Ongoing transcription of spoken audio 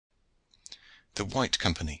The White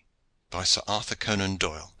Company by Sir Arthur Conan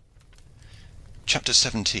Doyle. Chapter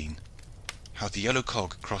 17. How the yellow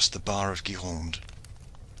cog crossed the bar of Gironde.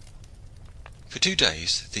 For 2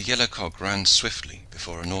 days the yellow cog ran swiftly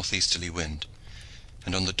before a northeasterly wind,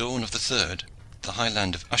 and on the dawn of the third the high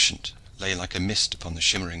land of Ushant lay like a mist upon the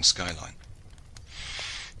shimmering skyline.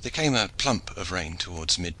 There came a plump of rain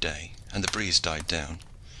towards midday, and the breeze died down,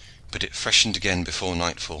 but it freshened again before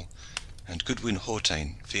nightfall, and Goodwin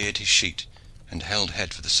Hawtayne veered his sheet and held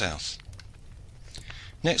head for the south.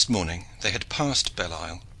 Next morning they had passed Belle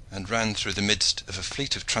Isle and ran through the midst of a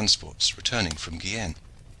fleet of transports returning from Guienne.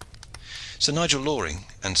 Sir Nigel Loring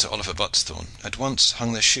and Sir Oliver Buttesthorn at once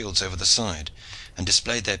hung their shields over the side and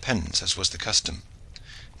displayed their pennons as was the custom,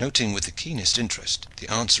 noting with the keenest interest the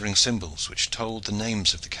answering symbols which told the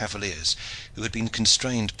names of the cavaliers who had been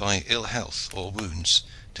constrained by ill health or wounds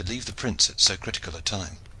to leave the prince at so critical a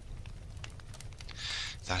time.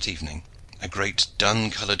 That evening a great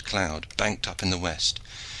dun-coloured cloud banked up in the west,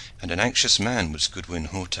 and an anxious man was Goodwin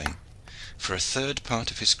Hawtayne, for a third part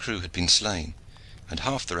of his crew had been slain, and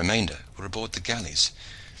half the remainder were aboard the galleys,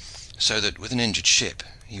 so that with an injured ship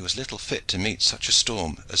he was little fit to meet such a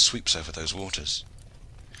storm as sweeps over those waters.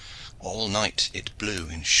 All night it blew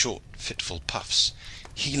in short fitful puffs,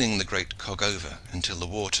 heeling the great cog over until the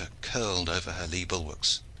water curled over her lee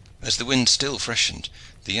bulwarks. As the wind still freshened,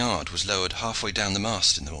 the yard was lowered halfway down the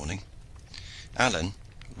mast in the morning. Alleyne,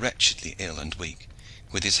 wretchedly ill and weak,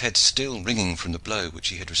 with his head still ringing from the blow which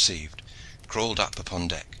he had received, crawled up upon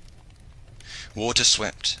deck. Water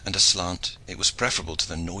swept and aslant, it was preferable to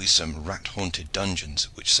the noisome, rat-haunted dungeons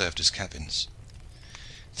which served as cabins.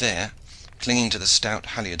 There, clinging to the stout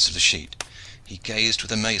halyards of the sheet, he gazed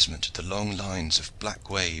with amazement at the long lines of black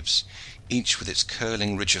waves, each with its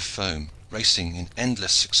curling ridge of foam, racing in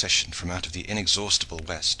endless succession from out of the inexhaustible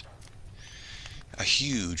west. A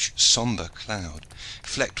huge sombre cloud,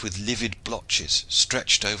 flecked with livid blotches,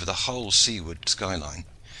 stretched over the whole seaward skyline,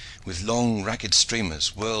 with long ragged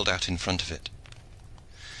streamers whirled out in front of it.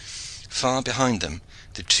 Far behind them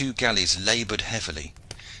the 2 galleys laboured heavily,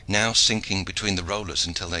 now sinking between the rollers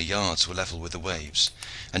until their yards were level with the waves,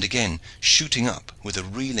 and again shooting up with a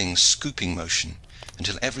reeling, scooping motion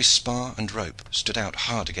until every spar and rope stood out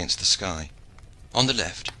hard against the sky. On the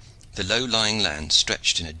left the low-lying land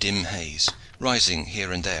stretched in a dim haze, rising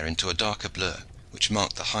here and there into a darker blur which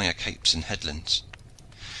marked the higher capes and headlands.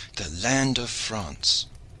 The land of France!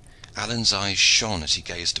 Alleyne's eyes shone as he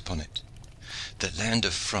gazed upon it. The land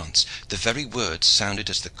of France! The very word sounded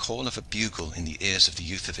as the call of a bugle in the ears of the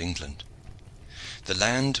youth of England. The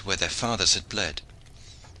land where their fathers had bled,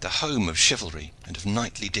 the home of chivalry and of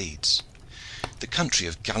knightly deeds, the country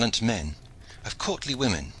of gallant men, of courtly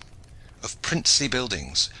women, of princely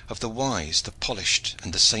buildings, of the wise, the polished,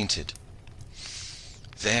 and the sainted.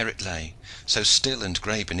 There it lay, so still and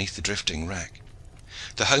grey beneath the drifting wrack,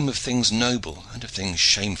 the home of things noble and of things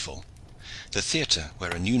shameful, the theatre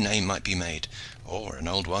where a new name might be made, or an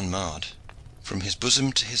old one marred. From his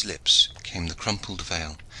bosom to his lips came the crumpled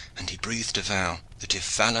veil, and he breathed a vow that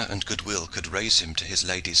if valour and goodwill could raise him to his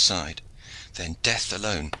lady's side, then death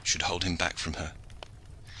alone should hold him back from her.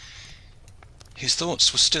 His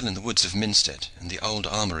thoughts were still in the woods of Minstead and the old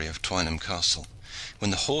armoury of Twynham Castle, when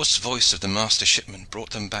the hoarse voice of the master shipman brought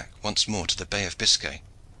them back once more to the Bay of Biscay.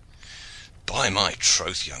 "By my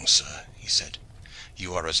troth, young sir," he said,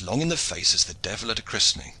 "you are as long in the face as the devil at a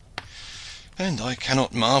christening, and I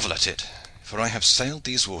cannot marvel at it, for I have sailed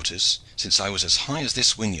these waters since I was as high as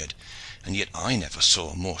this whinyard, and yet I never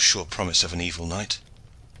saw more sure promise of an evil night."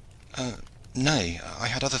 "Nay, I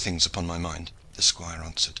had other things upon my mind," the squire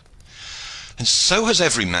answered. "And so has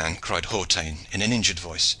every man," cried Hawtayne in an injured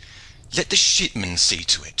voice. "Let the shipman see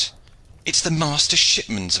to it. It's the master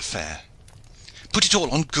shipman's affair. Put it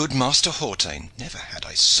all on good Master Hawtayne. Never had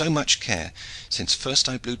I so much care since first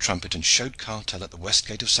I blew trumpet and showed cartel at the west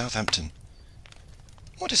gate of Southampton."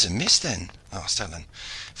 "What is amiss, then?" asked Alleyne,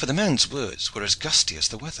 for the man's words were as gusty as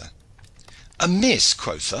the weather. "Amiss,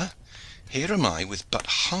 quotha! Here am I with but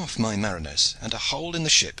half my mariners, and a hole in the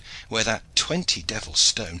ship where that 20 devil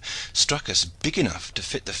stone struck us big enough to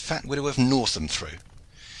fit the fat widow of Northam through.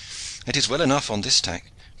 It is well enough on this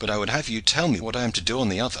tack, but I would have you tell me what I am to do on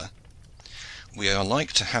the other. We are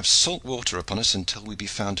like to have salt water upon us until we be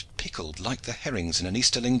found pickled like the herrings in an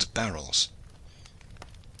Easterling's barrels."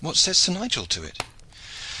 "What says Sir Nigel to it?"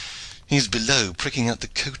 "He is below pricking out the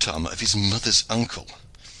coat armor of his mother's uncle.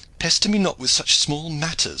 Pester me not with such small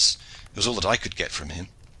matters, was all that I could get from him.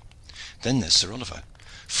 Then there's Sir Oliver.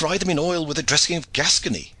 Fry them in oil with a dressing of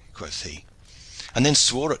Gascony, quoth he, and then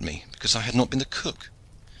swore at me because I had not been the cook.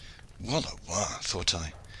 Walla wa, thought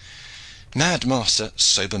I. Mad master,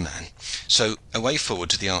 sober man. So away forward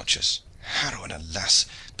to the archers. Harrow and alas,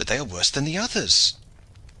 but they are worse than the others.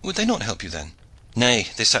 Would they not help you then? Nay,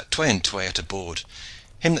 they sat tway and tway at a board.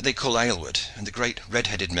 Him that they call Aylward, and the great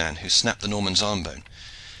red-headed man who snapped the Norman's arm bone,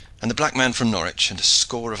 and the black man from Norwich, and a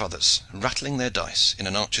score of others, rattling their dice in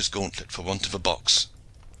an archer's gauntlet for want of a box.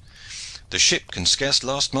 The ship can scarce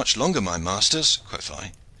last much longer, my masters, quoth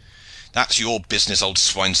I. That's your business, old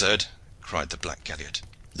swineherd, cried the black galliard.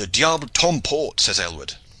 Le diable t'emporte, says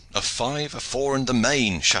Aylward. A 5, a 4, and the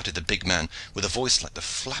main, shouted the big man, with a voice like the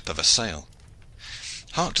flap of a sail.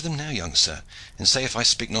 Hark to them now, young sir, and say if I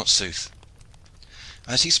speak not sooth.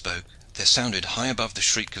 As he spoke, there sounded high above the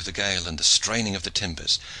shriek of the gale and the straining of the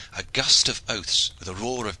timbers a gust of oaths with a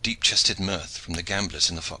roar of deep-chested mirth from the gamblers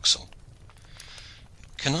in the forecastle.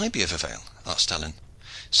 "Can I be of avail?" asked Alleyne.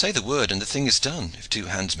 "Say the word, and the thing is done, if two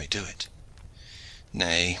hands may do it."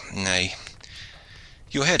 "Nay, nay.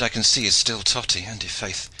 Your head, I can see, is still totty, and, i'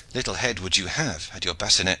 faith, little head would you have had your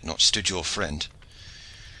bassinet not stood your friend.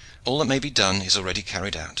 All that may be done is already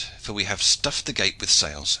carried out, for we have stuffed the gate with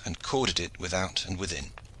sails and corded it without and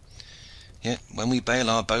within. Yet when we bail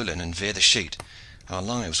our bowline and veer the sheet, our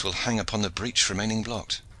lives will hang upon the breach remaining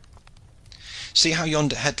blocked. See how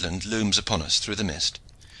yonder headland looms upon us through the mist.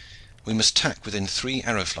 We must tack within 3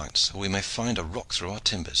 arrow flights, or we may find a rock through our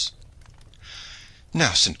timbers.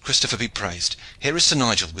 Now, St. Christopher be praised, here is Sir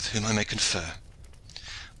Nigel, with whom I may confer."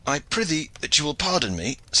 "I prithee that you will pardon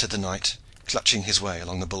me," said the knight, clutching his way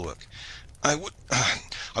along the bulwark. I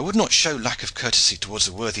would not show lack of courtesy towards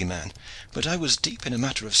a worthy man, but I was deep in a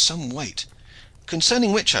matter of some weight,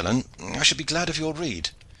 concerning which, Alleyne, I should be glad of your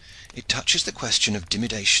rede. It touches the question of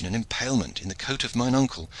dimidation and impalement in the coat of mine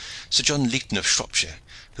uncle, Sir John Leighton of Shropshire,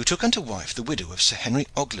 who took unto wife the widow of Sir Henry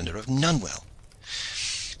Oglander of Nunwell.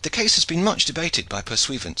 The case has been much debated by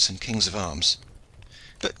pursuivants and kings of arms.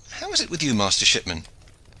 But how is it with you, master shipman?"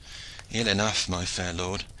 "Ill enough, my fair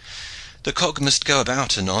lord. The cog must go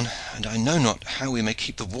about anon, and I know not how we may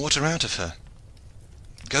keep the water out of her."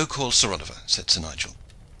 "Go call Sir Oliver," said Sir Nigel.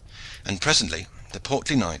 And presently the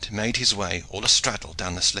portly knight made his way all astraddle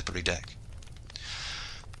down the slippery deck.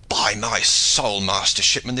 "By my soul, master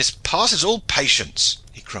shipman, this passes all patience!"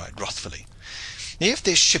 he cried wrathfully. "If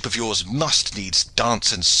this ship of yours must needs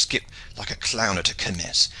dance and skip like a clown at a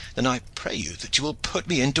kermesse, then I pray you that you will put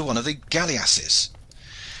me into one of the galleasses.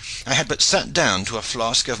 I had but sat down to a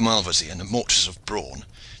flask of malvoisie and a mortars of brawn,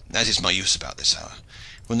 as is my use about this hour,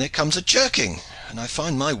 when there comes a jerking, and I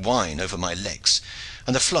find my wine over my legs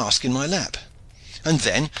and the flask in my lap. And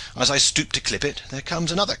then, as I stoop to clip it, there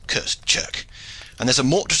comes another cursed jerk, and there's a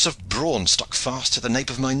mortars of brawn stuck fast to the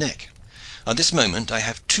nape of my neck. At this moment I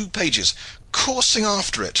have 2 pages coursing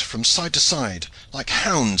after it from side to side like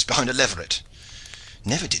hounds behind a leveret.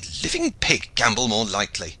 Never did living pig gamble more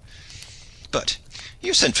lightly. But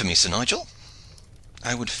you sent for me, Sir Nigel."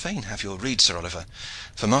 "I would fain have your rede, Sir Oliver,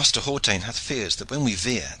 for Master Hawtayne hath fears that when we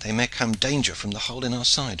veer there may come danger from the hole in our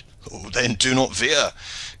side." "Oh, then do not veer,"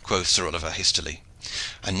 quoth Sir Oliver hastily.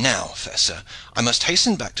 "And now, fair sir, I must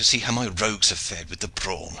hasten back to see how my rogues have fared with the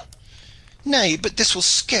brawn." "Nay, but this will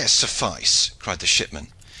scarce suffice," cried the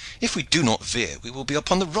shipman. "If we do not veer we will be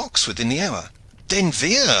upon the rocks within the hour." "Then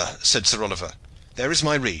veer," said Sir Oliver. "There is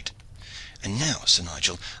my rede." And now, Sir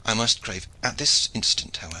Nigel, I must crave at this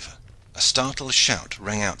instant, however, a startled shout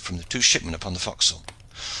rang out from the 2 shipmen upon the forecastle.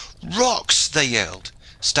 "Rocks!" they yelled,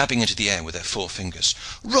 stabbing into the air with their forefingers.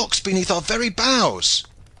 "Rocks beneath our very bows!"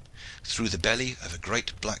 Through the belly of a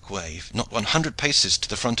great black wave, not 100 paces to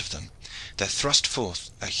the front of them, there thrust forth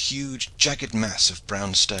a huge jagged mass of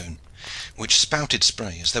brown stone, which spouted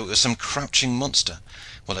spray as though it was some crouching monster,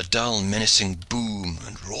 while a dull menacing boom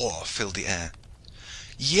and roar filled the air.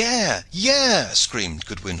 "Yeah, yeah!" screamed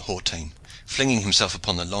Goodwin Hawtayne, flinging himself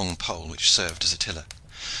upon the long pole which served as a tiller.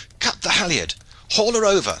 "Cut the halyard! Haul her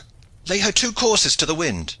over! Lay her 2 courses to the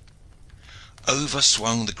wind!" Over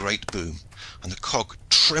swung the great boom, and the cog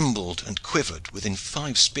trembled and quivered within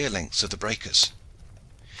 5 spear lengths of the breakers.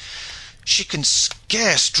 "She can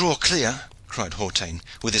scarce draw clear," cried Hawtayne,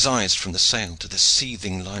 with his eyes from the sail to the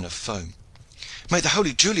seething line of foam. "May the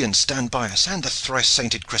holy Julian stand by us, and the thrice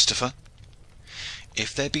sainted Christopher!"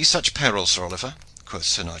 "If there be such peril, Sir Oliver," quoth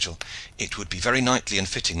Sir Nigel, "it would be very knightly and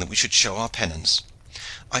fitting that we should show our pennons.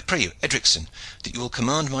 I pray you, Edricson, that you will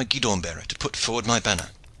command my guidon bearer to put forward my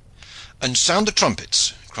banner." "And sound the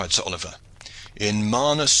trumpets," cried Sir Oliver. "In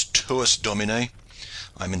manus tuus, Domine.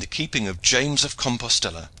 I am in the keeping of James of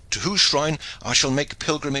Compostella, to whose shrine I shall make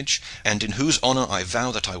pilgrimage, and in whose honor I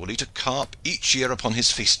vow that I will eat a carp each year upon his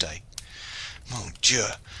feast day. Mon Dieu,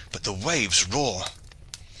 but the waves roar!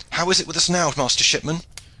 How is it with us now, master shipman?"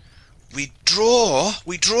 "We draw,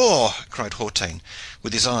 we draw!" cried Hawtayne,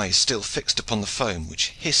 with his eyes still fixed upon the foam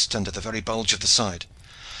which hissed under the very bulge of the side.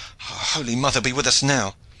 "Holy Mother be with us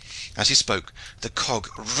now!" As he spoke, the cog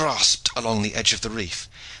rasped along the edge of the reef,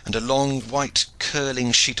 and a long white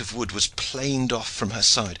curling sheet of wood was planed off from her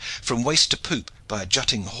side, from waist to poop, by a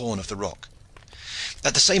jutting horn of the rock.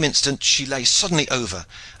 At the same instant she lay suddenly over,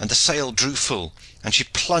 and the sail drew full, and she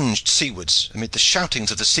plunged seawards amid the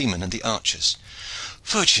shoutings of the seamen and the archers.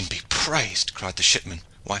 "Virgin be praised!" cried the shipman,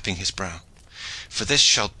 wiping his brow. "For this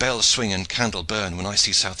shall bell swing and candle burn when I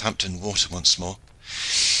see Southampton water once more.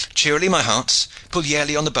 Cheerily, my hearts! Pull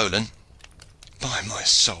yerely on the bowline." "By my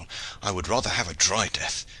soul, I would rather have a dry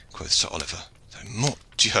death," quoth Sir Oliver. "Though, mon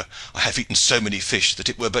Dieu, I have eaten so many fish that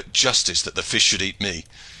it were but justice that the fish should eat me.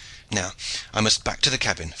 Now I must back to the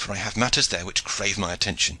cabin, for I have matters there which crave my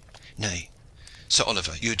attention." "Nay, Sir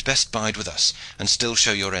Oliver, you had best bide with us and still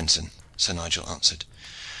show your ensign," Sir Nigel answered.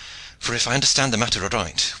 "For if I understand the matter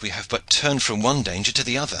aright, we have but turned from one danger to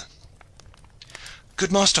the other."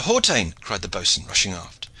 "Good Master Hawtayne," cried the boatswain, rushing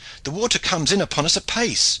aft, "the water comes in upon us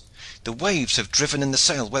apace. The waves have driven in the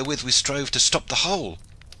sail wherewith we strove to stop the hole."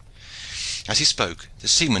 As he spoke, the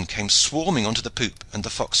seamen came swarming on to the poop and the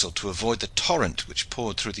forecastle to avoid the torrent which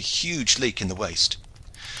poured through the huge leak in the waist.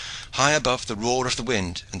 High above the roar of the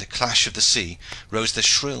wind and the clash of the sea rose the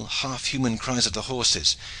shrill, half human cries of the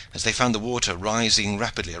horses as they found the water rising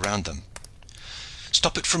rapidly around them.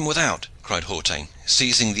 "Stop it from without!" cried Hawtayne,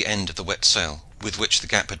 seizing the end of the wet sail with which the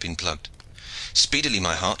gap had been plugged. "Speedily,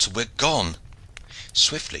 my hearts, or we are gone."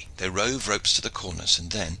 Swiftly they rove ropes to the corners,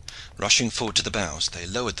 and then, rushing forward to the bows, they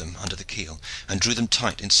lowered them under the keel and drew them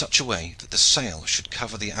tight in such a way that the sail should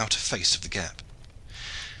cover the outer face of the gap.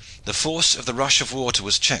 The force of the rush of water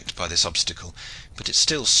was checked by this obstacle, but it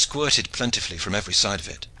still squirted plentifully from every side of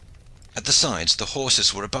it. At the sides the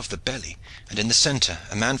horses were above the belly, and in the centre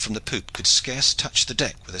a man from the poop could scarce touch the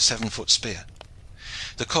deck with a 7-foot spear.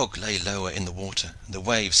 The cog lay lower in the water, and the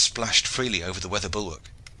waves splashed freely over the weather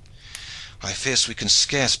bulwark. "I fear we can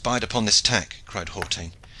scarce bide upon this tack," cried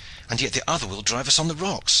Hawtayne, "and yet the other will drive us on the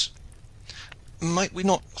rocks." "Might we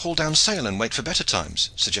not haul down sail and wait for better times?"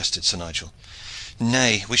 suggested Sir Nigel.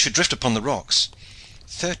 "Nay, we should drift upon the rocks.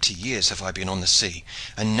 30 years have I been on the sea,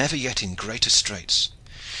 and never yet in greater straits.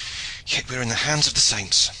 Yet we are in the hands of the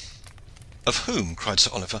saints." "Of whom," cried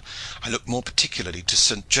Sir Oliver, "I look more particularly to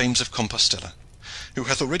St. James of Compostella, who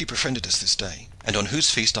hath already befriended us this day, and on whose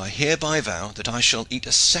feast I hereby vow that I shall eat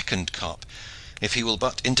a second carp, if he will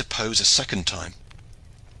but interpose a second time."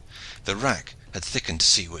 The rack had thickened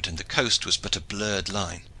seaward, and the coast was but a blurred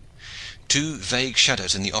line. Two vague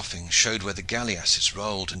shadows in the offing showed where the galleasses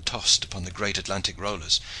rolled and tossed upon the great Atlantic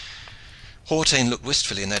rollers. Hawtayne looked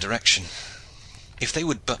wistfully in their direction. If they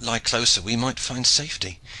would but lie closer we might find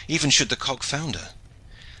safety, even should the cog founder.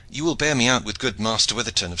 You will bear me out with good Master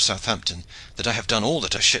Witherton of Southampton that I have done all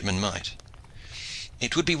that a shipman might.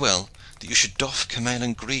 It would be well that you should doff camail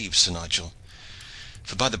and greaves, Sir Nigel,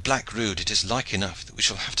 for by the Black Rood it is like enough that we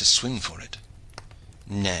shall have to swim for it."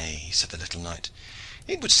 "Nay," said the little knight,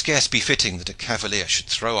 "it would scarce be fitting that a cavalier should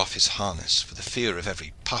throw off his harness for the fear of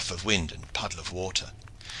every puff of wind and puddle of water.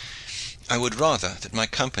 I would rather that my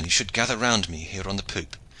company should gather round me here on the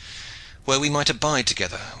poop, where we might abide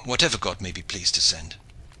together, whatever God may be pleased to send.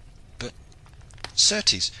 But,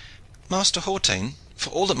 certes, Master Hawtayne, for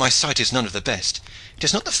all that my sight is none of the best, it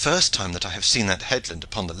is not the first time that I have seen that headland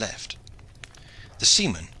upon the left." The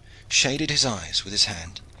seaman shaded his eyes with his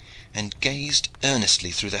hand and gazed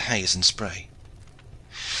earnestly through the haze and spray.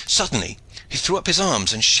 Suddenly he threw up his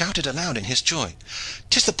arms and shouted aloud in his joy.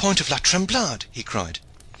 "'Tis the point of La Tremblade!" he cried.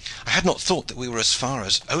 "I had not thought that we were as far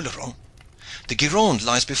as Oloron. The Gironde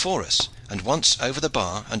lies before us, and once over the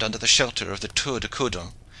bar and under the shelter of the Tour de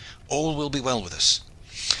Cordon, all will be well with us.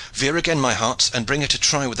 Veer again, my hearts, and bring her to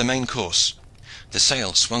try with the main course." The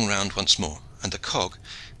sail swung round once more, and the cog,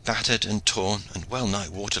 battered and torn and well nigh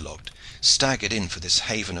waterlogged, staggered in for this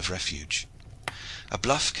haven of refuge. A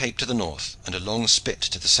bluff cape to the north and a long spit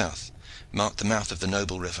to the south marked the mouth of the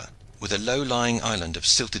noble river, with a low lying island of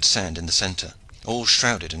silted sand in the centre, all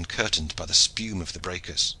shrouded and curtained by the spume of the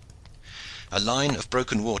breakers. A line of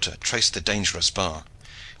broken water traced the dangerous bar,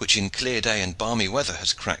 which in clear day and balmy weather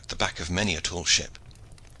has cracked the back of many a tall ship.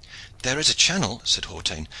 "There is a channel," said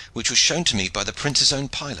Hawtayne, "which was shown to me by the prince's own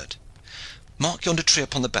pilot. Mark yonder tree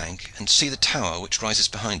upon the bank, and see the tower which rises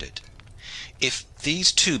behind it. If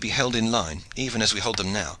these two be held in line, even as we hold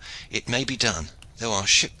them now, it may be done, though our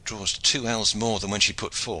ship draws 2 ells more than when she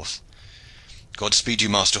put forth." "God speed you,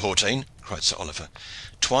 Master Hawtayne," cried Sir Oliver.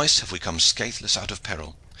 "Twice have we come scatheless out of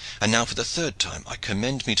peril, and now for the third time I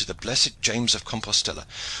commend me to the blessed James of Compostella,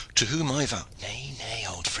 to whom I vow—" "Nay, nay,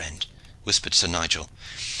 old friend," whispered Sir Nigel.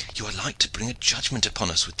 "You are like to bring a judgment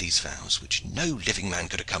upon us with these vows, which no living man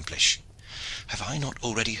could accomplish. Have I not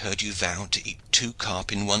already heard you vow to eat 2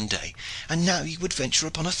 carp in one day, and now you would venture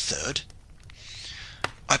upon a third?"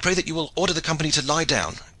 "I pray that you will order the company to lie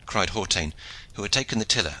down," cried Hawtayne, who had taken the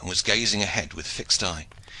tiller and was gazing ahead with fixed eye.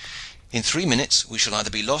 "In 3 minutes we shall either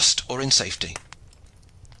be lost or in safety."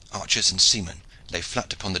 Archers and seamen lay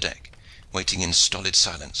flat upon the deck, waiting in stolid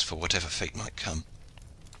silence for whatever fate might come.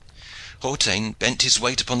 Hawtayne bent his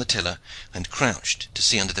weight upon the tiller and crouched to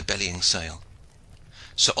see under the bellying sail.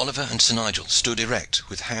 Sir Oliver and Sir Nigel stood erect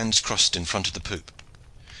with hands crossed in front of the poop.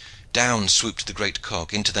 Down swooped the great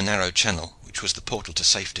cog into the narrow channel which was the portal to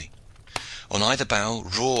safety. On either bow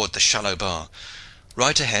roared the shallow bar.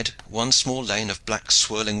 Right ahead one small lane of black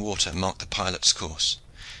swirling water marked the pilot's course,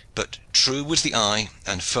 but true was the eye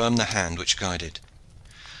and firm the hand which guided.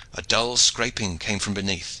 A dull scraping came from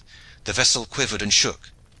beneath. The vessel quivered and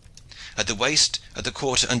shook. At the waist, at the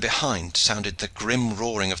quarter, and behind sounded the grim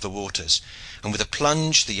roaring of the waters, and with a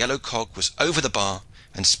plunge the yellow cog was over the bar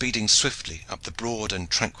and speeding swiftly up the broad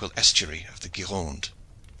and tranquil estuary of the Gironde.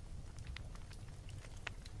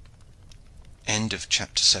 End of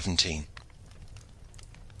chapter 17.